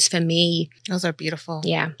think that those for me. Those are beautiful.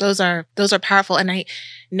 Yeah. Those are powerful. And I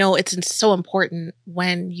know it's so important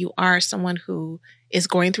when you are someone who is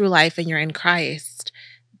going through life and you're in Christ,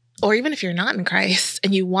 or even if you're not in Christ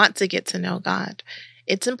and you want to get to know God,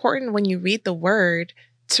 it's important when you read the word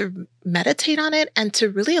to meditate on it and to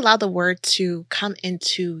really allow the word to come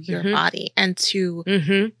into your body and to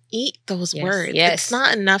eat those words. Yes. It's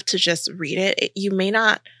not enough to just read it. You may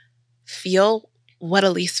not feel what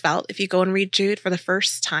Elyse felt if you go and read Jude for the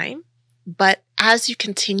first time, but as you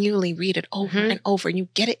continually read it over and over and you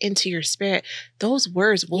get it into your spirit, those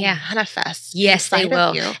words will manifest. Yes, they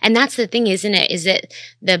will. And that's the thing, isn't it? Is that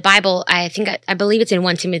the Bible, I believe it's in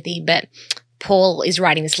 1 Timothy, but Paul is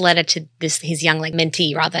writing this letter to his young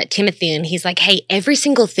mentee, Timothy, and he's like, hey, every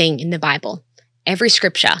single thing in the Bible, every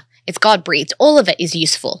scripture, it's God breathed. All of it is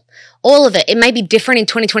useful. All of it. It may be different in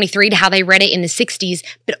 2023 to how they read it in the 60s,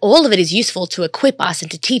 but all of it is useful to equip us and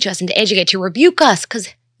to teach us and to educate, to rebuke us, because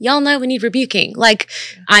y'all know we need rebuking. Like,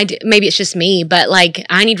 maybe it's just me, but like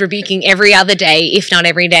I need rebuking every other day, if not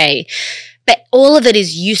every day. But all of it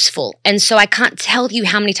is useful. And so I can't tell you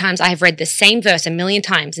how many times I have read the same verse a million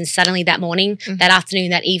times, and suddenly that morning, that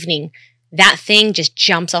afternoon, that evening, that thing just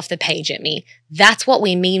jumps off the page at me. That's what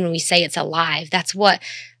we mean when we say it's alive. That's what,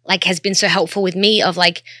 like has been so helpful with me of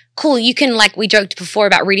like, cool, you can like, we joked before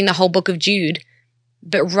about reading the whole book of Jude,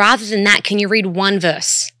 but rather than that, can you read one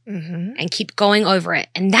verse and keep going over it?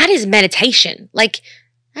 And that is meditation. Like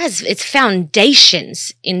it's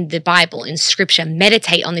foundations in the Bible, in scripture.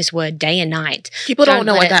 Meditate on this word day and night. People don't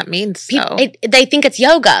know what that means. They think it's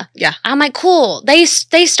yoga. Yeah. I'm like, cool. They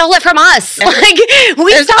stole it from us. Yeah. Like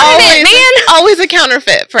we There's started it, man. Always a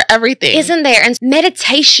counterfeit for everything. Isn't there? And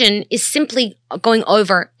meditation is simply going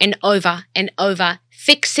over and over and over,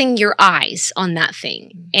 fixing your eyes on that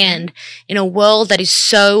thing. And in a world that is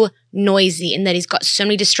so noisy and that has got so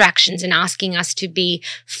many distractions and asking us to be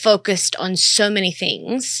focused on so many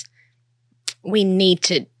things, we need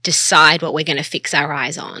to decide what we're going to fix our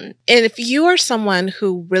eyes on. And if you are someone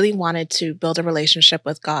who really wanted to build a relationship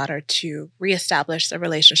with God or to reestablish a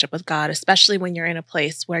relationship with God, especially when you're in a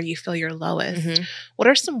place where you feel your lowest, what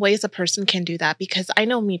are some ways a person can do that? Because I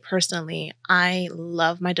know me personally, I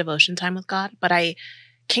love my devotion time with God, but I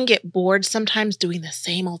can get bored sometimes doing the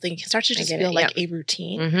same old thing. It can start to just feel like a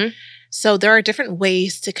routine. So there are different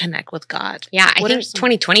ways to connect with God. Yeah, I think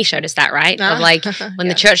 2020 showed us that, right? Of like, when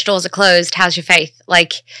the church doors are closed, how's your faith?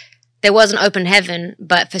 Like, there was an open heaven,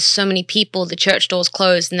 but for so many people, the church doors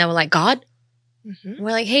closed and they were like, God?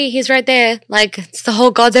 We're like, hey, he's right there. Like, it's the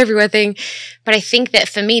whole God's everywhere thing. But I think that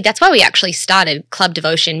for me, that's why we actually started Club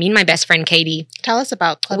Devotion. Me and my best friend, Katie. Tell us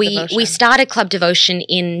about Club Devotion. We started Club Devotion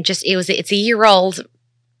in it's a year old.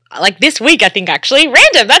 Like this week, I think, actually.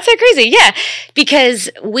 Random. That's so crazy. Yeah. Because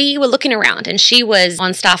we were looking around and she was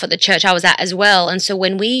on staff at the church I was at as well. And so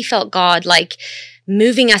when we felt God like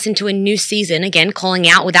moving us into a new season, again, calling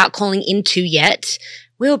out without calling into yet,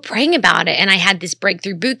 we were praying about it. And I had this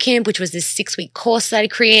breakthrough boot camp, which was this 6-week course that I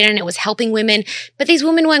created, and it was helping women. But these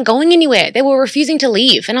women weren't going anywhere. They were refusing to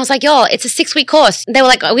leave. And I was like, yo, it's a 6-week course. They were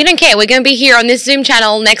like, oh, we don't care. We're going to be here on this Zoom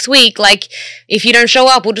channel next week. Like, if you don't show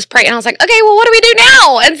up, we'll just pray. And I was like, okay, well, what do we do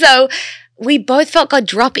now? And so we both felt God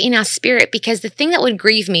drop in our spirit, because the thing that would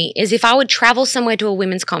grieve me is if I would travel somewhere to a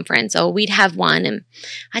women's conference, or we'd have one, and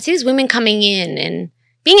I'd see these women coming in and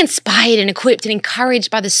being inspired and equipped and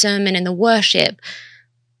encouraged by the sermon and the worship.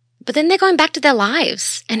 But then they're going back to their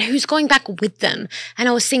lives, and who's going back with them? And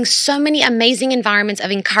I was seeing so many amazing environments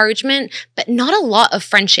of encouragement, but not a lot of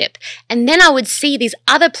friendship. And then I would see these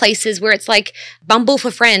other places where it's like Bumble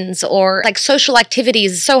for Friends or like social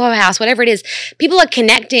activities, Soho House, whatever it is. People are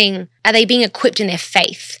connecting. Are they being equipped in their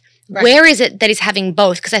faith? Right. Where is it that is having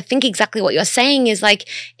both? Because I think exactly what you're saying is like,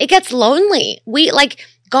 it gets lonely.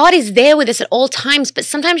 God is there with us at all times, but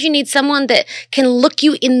sometimes you need someone that can look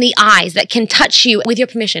you in the eyes, that can touch you with your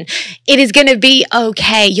permission. It is going to be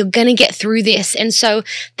okay. You're going to get through this. And so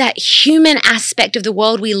that human aspect of the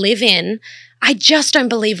world we live in, I just don't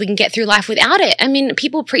believe we can get through life without it. I mean,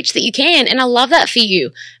 people preach that you can, and I love that for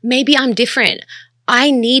you. Maybe I'm different.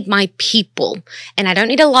 I need my people, and I don't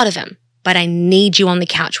need a lot of them, but I need you on the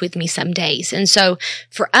couch with me some days. And so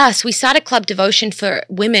for us, we started Club Devotion for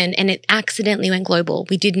women, and it accidentally went global.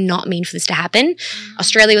 We did not mean for this to happen.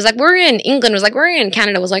 Australia was like, we're in. England was like, we're in.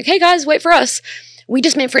 Canada was like, hey guys, wait for us. We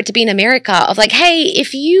just meant for it to be in America of like, hey,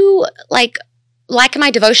 if you like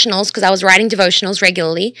my devotionals, because I was writing devotionals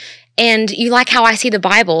regularly, and you like how I see the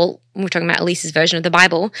Bible, we're talking about Elyse's version of the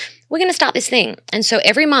Bible, we're going to start this thing. And so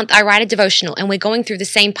every month I write a devotional, and we're going through the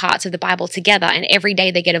same parts of the Bible together. And every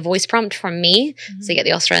day they get a voice prompt from me. So you get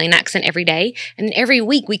the Australian accent every day. And every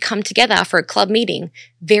week we come together for a club meeting.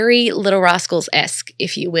 Very Little Rascals-esque,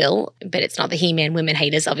 if you will. But it's not the He-Man women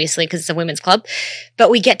haters, obviously, because it's a women's club. But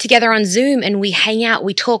we get together on Zoom and we hang out,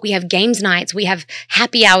 we talk, we have games nights, we have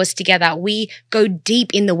happy hours together. We go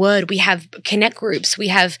deep in the word. We have connect groups. We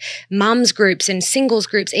have mums groups and singles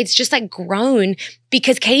groups. It's just like grown,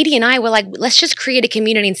 because Katie and I were like, let's just create a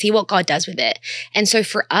community and see what God does with it. And so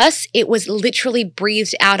for us, it was literally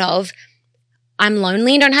breathed out of, I'm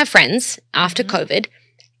lonely and don't have friends after COVID.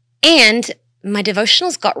 And my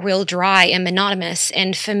devotionals got real dry and monotonous.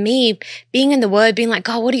 And for me, being in the word, being like,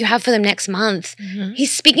 God, what do you have for them next month?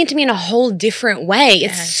 He's speaking to me in a whole different way.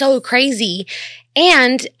 It's so crazy.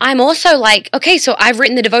 And I'm also like, okay, so I've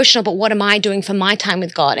written the devotional, but what am I doing for my time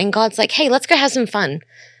with God? And God's like, hey, let's go have some fun.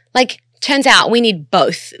 Like, turns out we need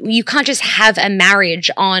both. You can't just have a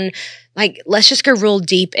marriage on like, let's just go real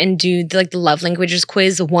deep and do the love languages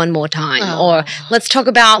quiz one more time. Or let's talk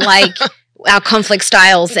about like our conflict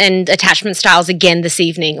styles and attachment styles again this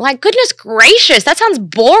evening. Like, goodness gracious, that sounds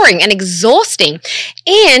boring and exhausting.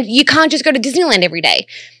 And you can't just go to Disneyland every day.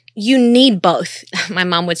 You need both. My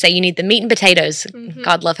mom would say you need the meat and potatoes.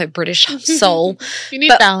 God love her British soul. You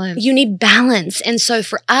need balance. You need balance. And so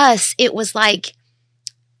for us, it was like,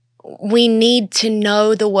 we need to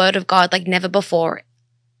know the word of God like never before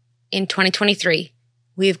in 2023.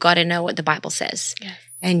 we've got to know what the Bible says. Yes.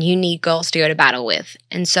 And you need girls to go to battle with.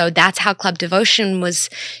 And so that's how Club Devotion was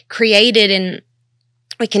created, and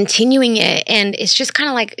we're continuing it. And it's just kind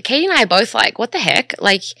of like, Katie and I are both like, what the heck?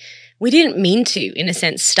 Like, we didn't mean to, in a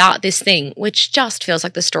sense, start this thing, which just feels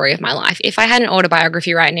like the story of my life. If I had an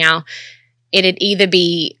autobiography right now, it'd either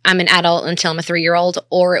be I'm an adult until I'm a 3-year-old,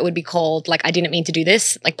 or it would be called like I didn't mean to do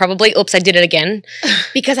this. Like probably, oops, I did it again.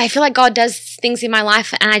 Because I feel like God does things in my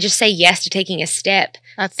life and I just say yes to taking a step.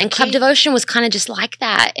 And Club Devotion was kind of just like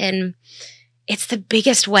that. And it's the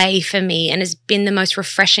biggest way for me and has been the most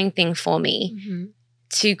refreshing thing for me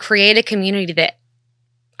to create a community that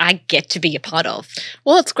I get to be a part of.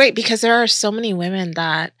 Well, it's great because there are so many women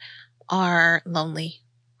that are lonely,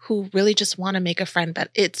 who really just want to make a friend, but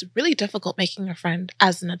it's really difficult making a friend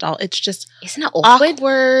as an adult. It's just isn't it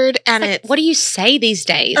awkward? And it's what do you say these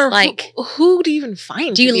days? Like who do you even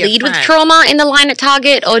find? Do you lead with trauma in the line at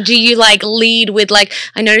Target, or do you like lead with like,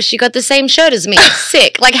 I noticed you got the same shirt as me,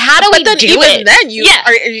 sick? Like how do we do it? Then you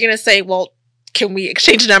are you going to say, well, can we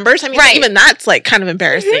exchange numbers? I mean, even that's like kind of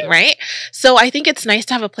embarrassing, right? So I think it's nice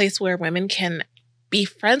to have a place where women can be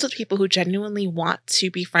friends with people who genuinely want to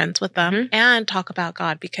be friends with them and talk about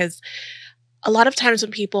God, because a lot of times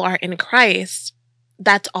when people are in Christ,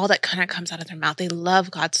 that's all that kind of comes out of their mouth. They love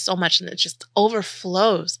God so much and it just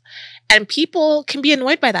overflows. And people can be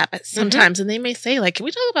annoyed by that but sometimes, and they may say like, can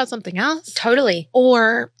we talk about something else? Totally.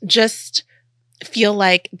 Or just feel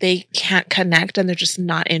like they can't connect and they're just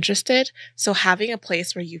not interested. So having a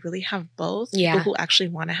place where you really have both people who actually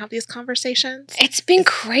want to have these conversations. It's been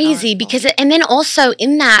crazy because, and then also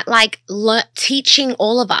in that, like teaching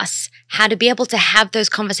all of us how to be able to have those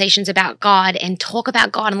conversations about God and talk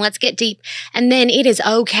about God and let's get deep. And then it is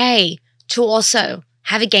okay to also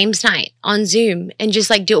have a games night on Zoom and just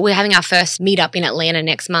like do it. We're having our first meetup in Atlanta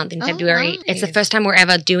next month in February. Nice. It's the first time we're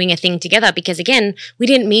ever doing a thing together because again, we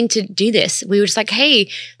didn't mean to do this. We were just like, hey,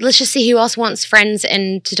 let's just see who else wants friends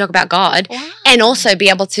and to talk about God and also be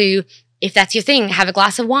able to, if that's your thing, have a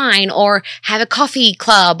glass of wine or have a coffee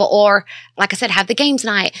club or like I said, have the games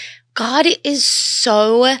night. God is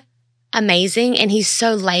so amazing and he's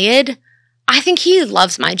so layered. I think he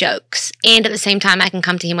loves my jokes. And at the same time, I can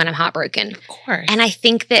come to him when I'm heartbroken. Of course. And I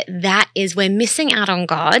think that is, we're missing out on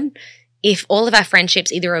God if all of our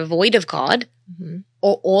friendships either are void of God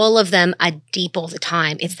or all of them are deep all the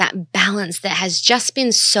time. It's that balance that has just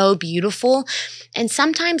been so beautiful. And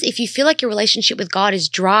sometimes if you feel like your relationship with God is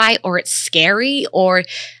dry or it's scary or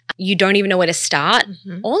you don't even know where to start,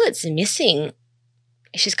 all it's missing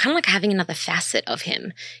is just kind of like having another facet of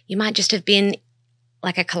him. You might just have been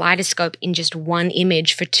like a kaleidoscope in just one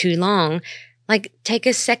image for too long. Like take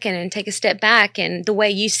a second and take a step back, and the way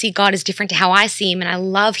you see God is different to how I see him. And I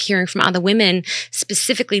love hearing from other women,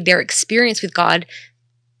 specifically their experience with God,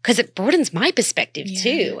 because it broadens my perspective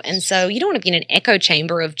too. And so you don't want to be in an echo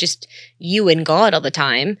chamber of just you and God all the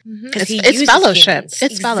time. Because it's fellowship. It's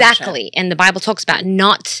exactly. Fellowship. And the Bible talks about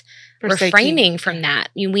not refraining from that.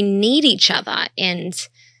 We need each other. And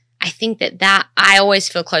I think that I always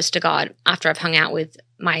feel close to God after I've hung out with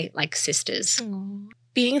my like sisters. Aww.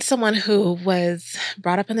 Being someone who was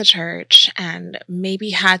brought up in the church and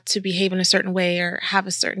maybe had to behave in a certain way or have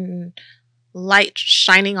a certain light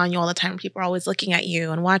shining on you all the time, people are always looking at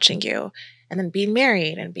you and watching you, and then being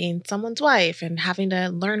married and being someone's wife and having to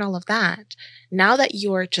learn all of that. Now that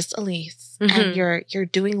you're just Elyse and you're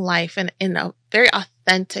doing life in a very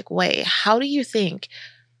authentic way, how do you think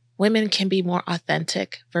women can be more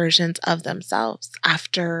authentic versions of themselves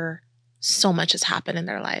after so much has happened in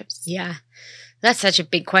their lives? Yeah, that's such a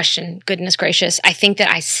big question. Goodness gracious. I think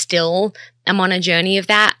that I still am on a journey of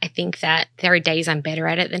that. I think that there are days I'm better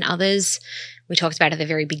at it than others. We talked about at the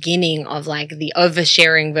very beginning of like the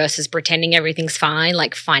oversharing versus pretending everything's fine,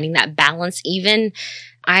 like finding that balance even.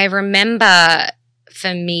 I remember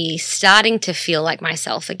for me starting to feel like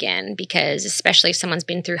myself again, because especially if someone's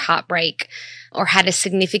been through heartbreak or had a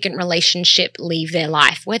significant relationship leave their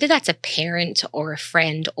life, whether that's a parent or a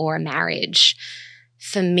friend or a marriage,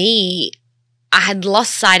 for me, I had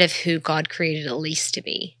lost sight of who God created Elyse to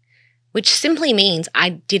be, which simply means I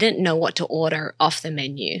didn't know what to order off the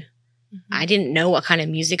menu. I didn't know what kind of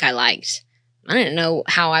music I liked. I didn't know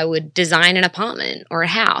how I would design an apartment or a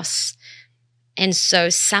house. And so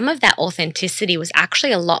some of that authenticity was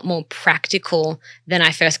actually a lot more practical than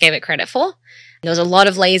I first gave it credit for. There was a lot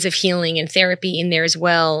of layers of healing and therapy in there as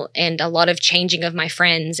well, and a lot of changing of my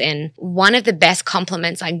friends. And one of the best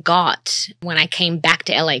compliments I got when I came back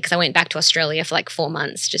to LA, because I went back to Australia for like 4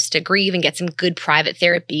 months just to grieve and get some good private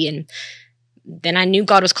therapy. And then I knew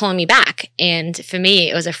God was calling me back. And for me,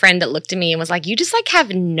 it was a friend that looked at me and was like, you just like have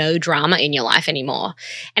no drama in your life anymore.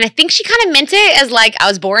 And I think she kind of meant it as like I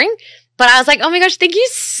was boring. But I was like, oh my gosh, thank you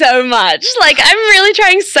so much. Like, I'm really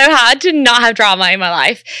trying so hard to not have drama in my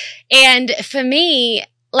life. And for me,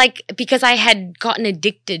 like, because I had gotten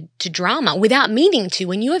addicted to drama without meaning to,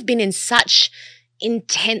 when you have been in such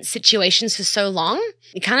intense situations for so long,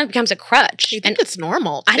 it kind of becomes a crutch. You think it's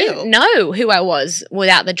normal, too. I didn't know who I was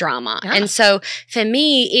without the drama. Yeah. And so for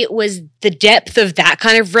me, it was the depth of that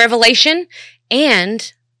kind of revelation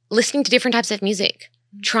and listening to different types of music,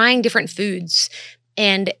 trying different foods.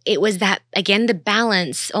 And it was that, again, the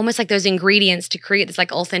balance, almost like those ingredients to create this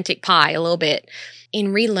like authentic pie a little bit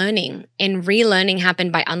in relearning. And relearning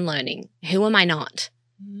happened by unlearning. Who am I not?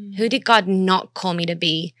 Who did God not call me to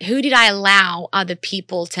be? Who did I allow other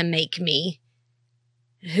people to make me?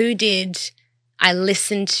 Who did I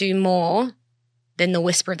listen to more than the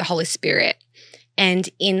whisper of the Holy Spirit? And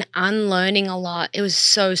in unlearning a lot, it was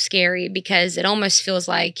so scary because it almost feels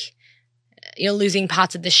like you're losing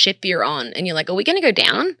parts of the ship you're on. And you're like, are we going to go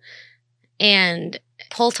down? And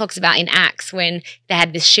Paul talks about in Acts when they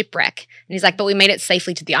had this shipwreck. And he's like, but we made it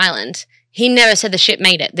safely to the island. He never said the ship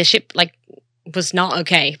made it. The ship like was not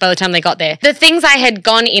okay by the time they got there. The things I had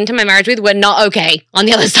gone into my marriage with were not okay on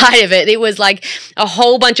the other side of it. It was like a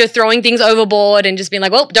whole bunch of throwing things overboard and just being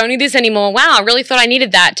like, well, don't need this anymore. Wow, I really thought I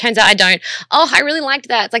needed that. Turns out I don't. Oh, I really liked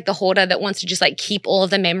that. It's like the hoarder that wants to just like keep all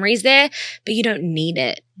of the memories there, but you don't need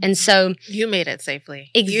it. And so you made it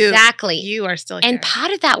safely. Exactly. You are still here. And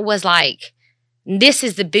part of that was like, this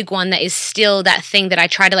is the big one that is still that thing that I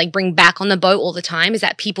try to like bring back on the boat all the time is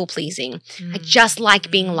that people pleasing. I just like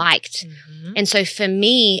being liked. And so for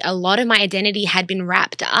me, a lot of my identity had been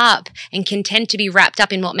wrapped up and content to be wrapped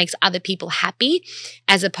up in what makes other people happy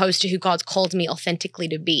as opposed to who God's called me authentically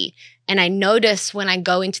to be. And I notice when I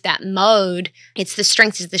go into that mode, it's the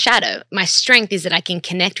strength is the shadow. My strength is that I can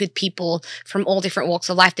connect with people from all different walks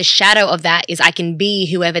of life. The shadow of that is I can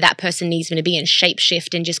be whoever that person needs me to be and shape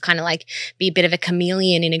shift and just kind of like be a bit of a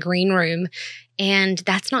chameleon in a green room. And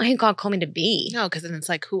that's not who God called me to be. No, because then it's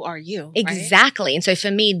like, who are you? Exactly. Right? And so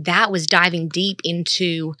for me, that was diving deep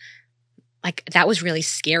into like that was really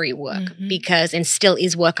scary work because, and still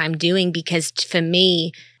is work I'm doing because for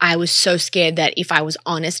me, I was so scared that if I was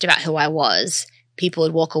honest about who I was, people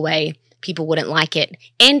would walk away, people wouldn't like it.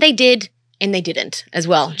 And they did, and they didn't as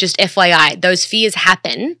well. Just FYI, those fears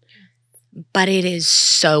happen, but it is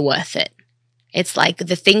so worth it. It's like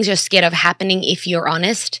the things you're scared of happening if you're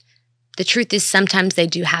honest. The truth is sometimes they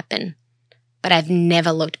do happen, but I've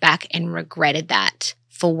never looked back and regretted that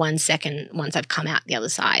for 1 second once I've come out the other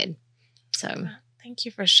side. So thank you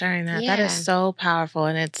for sharing that. Yeah. That is so powerful.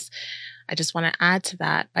 And I just want to add to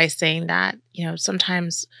that by saying that, you know,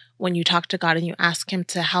 sometimes when you talk to God and you ask him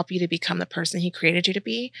to help you to become the person he created you to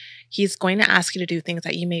be, he's going to ask you to do things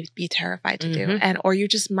that you may be terrified to do. And, or you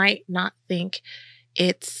just might not think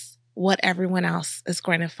it's what everyone else is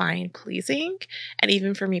going to find pleasing. And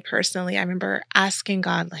even for me personally, I remember asking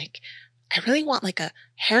God, like, I really want like a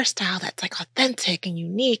hairstyle that's like authentic and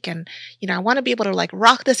unique. And, you know, I want to be able to like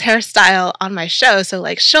rock this hairstyle on my show. So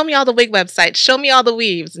like, show me all the wig websites, show me all the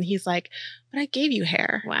weaves. And he's like, but I gave you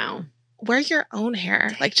hair. Wow. Wear your own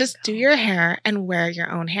hair. Like just do your hair and wear your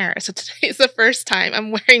own hair. So today is the first time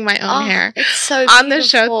I'm wearing my own hair it's so beautiful. On the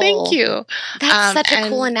show. Thank you. That's such a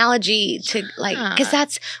cool analogy to like,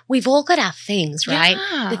 because we've all got our things, right?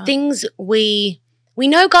 Yeah. The things we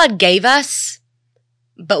know God gave us,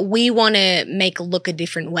 but we want to make look a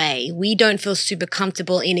different way. We don't feel super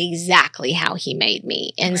comfortable in exactly how he made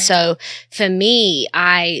me. And so for me,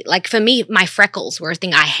 my freckles were a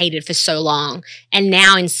thing I hated for so long. And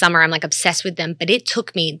now in summer, I'm like obsessed with them. But it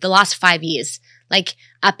took me the last 5 years, like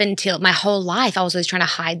up until my whole life, I was always trying to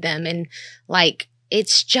hide them. And like,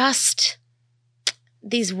 it's just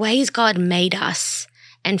these ways God made us.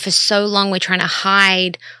 And for so long, we're trying to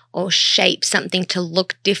hide or shape something to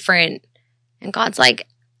look different. And God's like,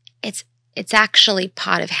 it's actually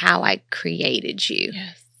part of how I created you.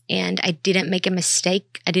 Yes. And I didn't make a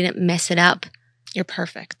mistake. I didn't mess it up. You're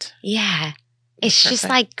perfect. Yeah. It's just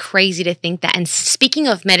like crazy to think that. And speaking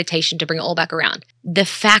of meditation, to bring it all back around, the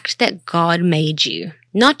fact that God made you,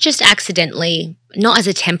 not just accidentally, not as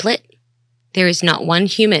a template, there is not one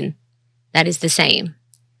human that is the same.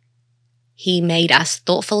 He made us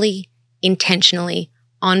thoughtfully, intentionally,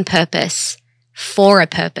 on purpose, for a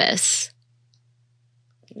purpose.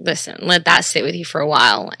 Listen, let that sit with you for a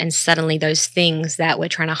while. And suddenly those things that we're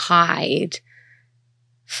trying to hide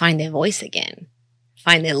find their voice again.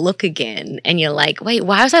 find their look again. And you're like, wait,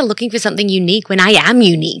 why was I looking for something unique when I am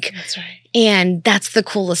unique? That's right. And that's the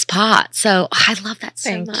coolest part. So I love that so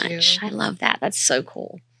Thank much. you. I love that. That's so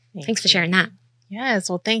cool. Thanks for you. sharing that. Yes.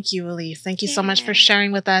 Well, thank you, Elyse. Thank you so much for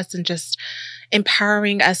sharing with us and just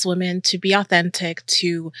empowering us women to be authentic,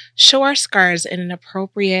 to show our scars in an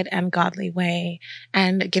appropriate and godly way,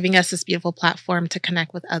 and giving us this beautiful platform to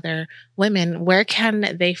connect with other women. Where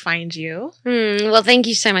can they find you? Well, thank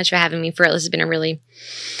you so much for having me. For it, this has been a really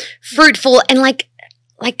fruitful and like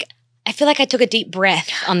I feel like I took a deep breath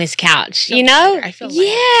on this couch, you know? I feel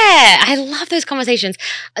yeah, I love those conversations.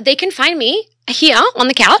 They can find me here on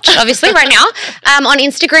the couch, obviously, right now, on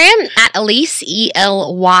Instagram at Elyse,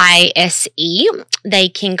 Elyse. They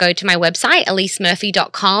can go to my website,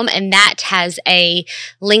 ElyseMurphy.com, and that has a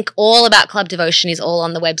link all about Club Devotion is all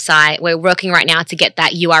on the website. We're working right now to get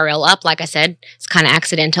that URL up. Like I said, it's kind of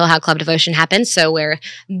accidental how Club Devotion happens, so we're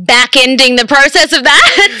back-ending the process of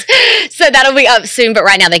that. So that'll be up soon, but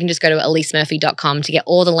right now they can just go to ElyseMurphy.com to get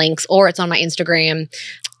all the links, or it's on my Instagram.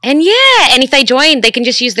 And yeah, and if they join, they can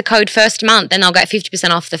just use the code first month and they'll get 50%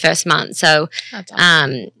 off the first month. So, That's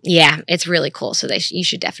awesome. Yeah, it's really cool. So you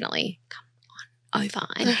should definitely come on over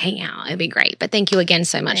and hang out. It'd be great. But thank you again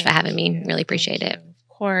so much for having me. Really appreciate it. Of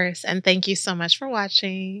course. And thank you so much for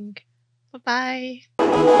watching. Bye-bye.